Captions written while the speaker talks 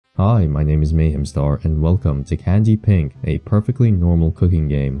Hi, my name is Mayhemstar and welcome to Candy Pink, a perfectly normal cooking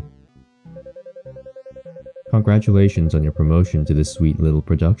game. Congratulations on your promotion to this sweet little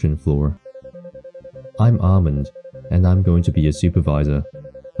production floor. I'm Almond, and I'm going to be your supervisor.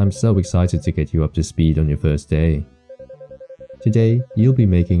 I'm so excited to get you up to speed on your first day. Today, you'll be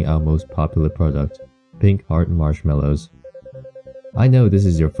making our most popular product, Pink Heart Marshmallows. I know this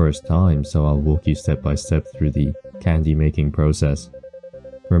is your first time, so I'll walk you step by step through the candy making process.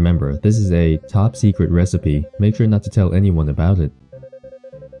 Remember, this is a top secret recipe. Make sure not to tell anyone about it.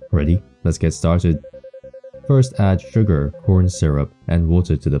 Ready? Let's get started. First, add sugar, corn syrup, and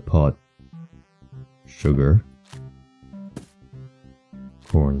water to the pot. Sugar,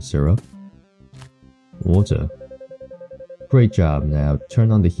 corn syrup, water. Great job. Now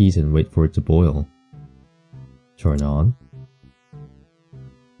turn on the heat and wait for it to boil. Turn on.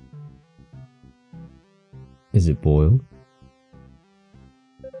 Is it boiled?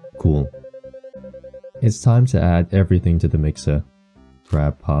 Cool. It's time to add everything to the mixer.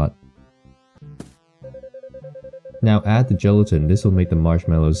 Grab pot. Now add the gelatin. This will make the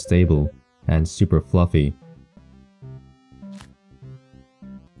marshmallows stable and super fluffy.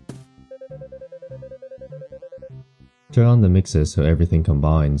 Turn on the mixer so everything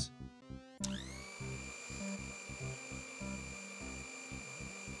combines.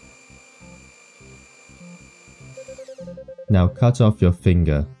 Now cut off your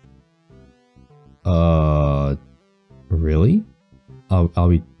finger. Really? Are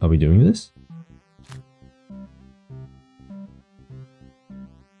we doing this?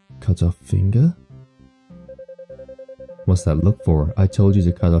 Cut off finger? What's that look for? I told you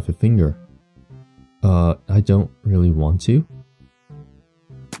to cut off your finger. I don't really want to.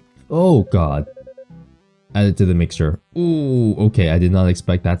 Oh god. Add it to the mixture. Ooh, okay, I did not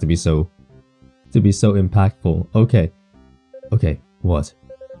expect that to be so impactful. Okay. Okay, what?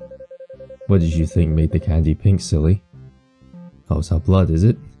 What did you think made the candy pink, silly? Oh, it's our blood, is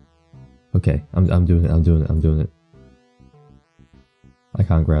it? Okay, I'm doing it. I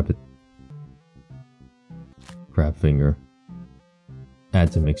can't grab it. Grab finger.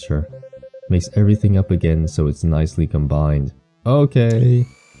 Add to mixture. Mix everything up again so it's nicely combined. Okay.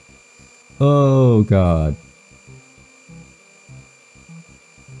 Oh god.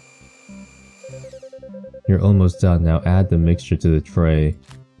 You're almost done. Now add the mixture to the tray.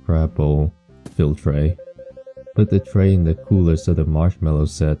 Grab bowl. Fill tray. Put the tray in the cooler so the marshmallow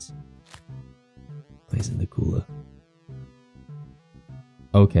sets. Place in the cooler.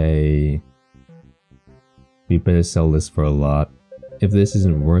 Okay. We better sell this for a lot. If this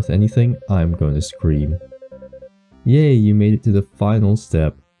isn't worth anything, I'm going to scream. Yay, you made it to the final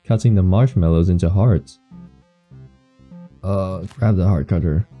step. Cutting the marshmallows into hearts. Grab the heart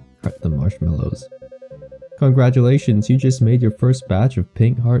cutter. Cut the marshmallows. Congratulations, you just made your first batch of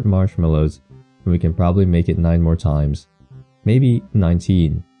pink heart marshmallows. We can probably make it 9 more times. Maybe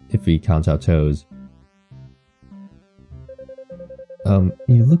 19, if we count our toes.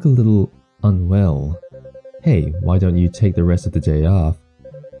 You look a little unwell. Hey, why don't you take the rest of the day off?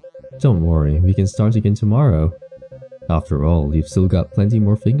 Don't worry, we can start again tomorrow. After all, you've still got plenty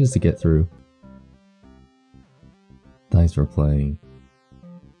more fingers to get through. Thanks for playing.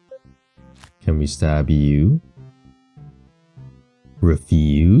 Can we stab you?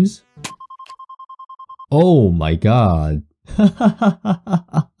 Refuse? Oh my god. Oh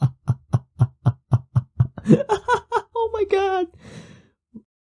my god.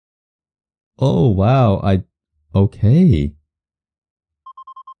 Oh wow, okay.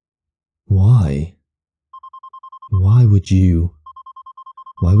 Why? Why would you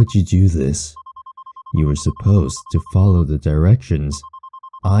do this? You were supposed to follow the directions.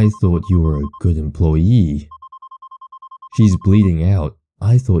 I thought you were a good employee. She's bleeding out.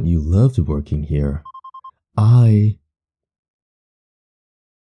 I thought you loved working here.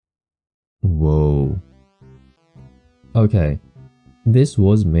 Whoa. Okay. This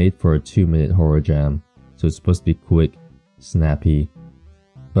was made for a 2-minute horror jam, so it's supposed to be quick, snappy.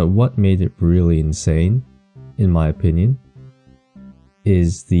 But what made it really insane, in my opinion,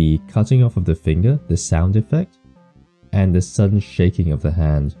 is the cutting off of the finger, the sound effect, and the sudden shaking of the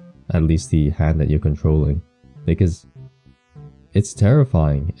hand, at least the hand that you're controlling, because it's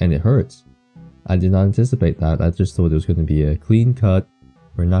terrifying and it hurts. I did not anticipate that. I just thought it was going to be a clean cut,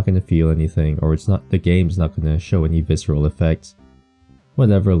 we're not going to feel anything, or the game's not going to show any visceral effects.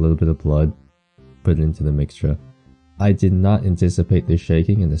 Whatever, a little bit of blood, put it into the mixture. I did not anticipate the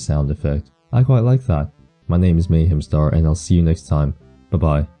shaking and the sound effect. I quite like that. My name is Mayhemstar and I'll see you next time. Bye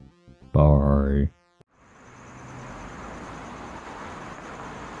bye. Bye.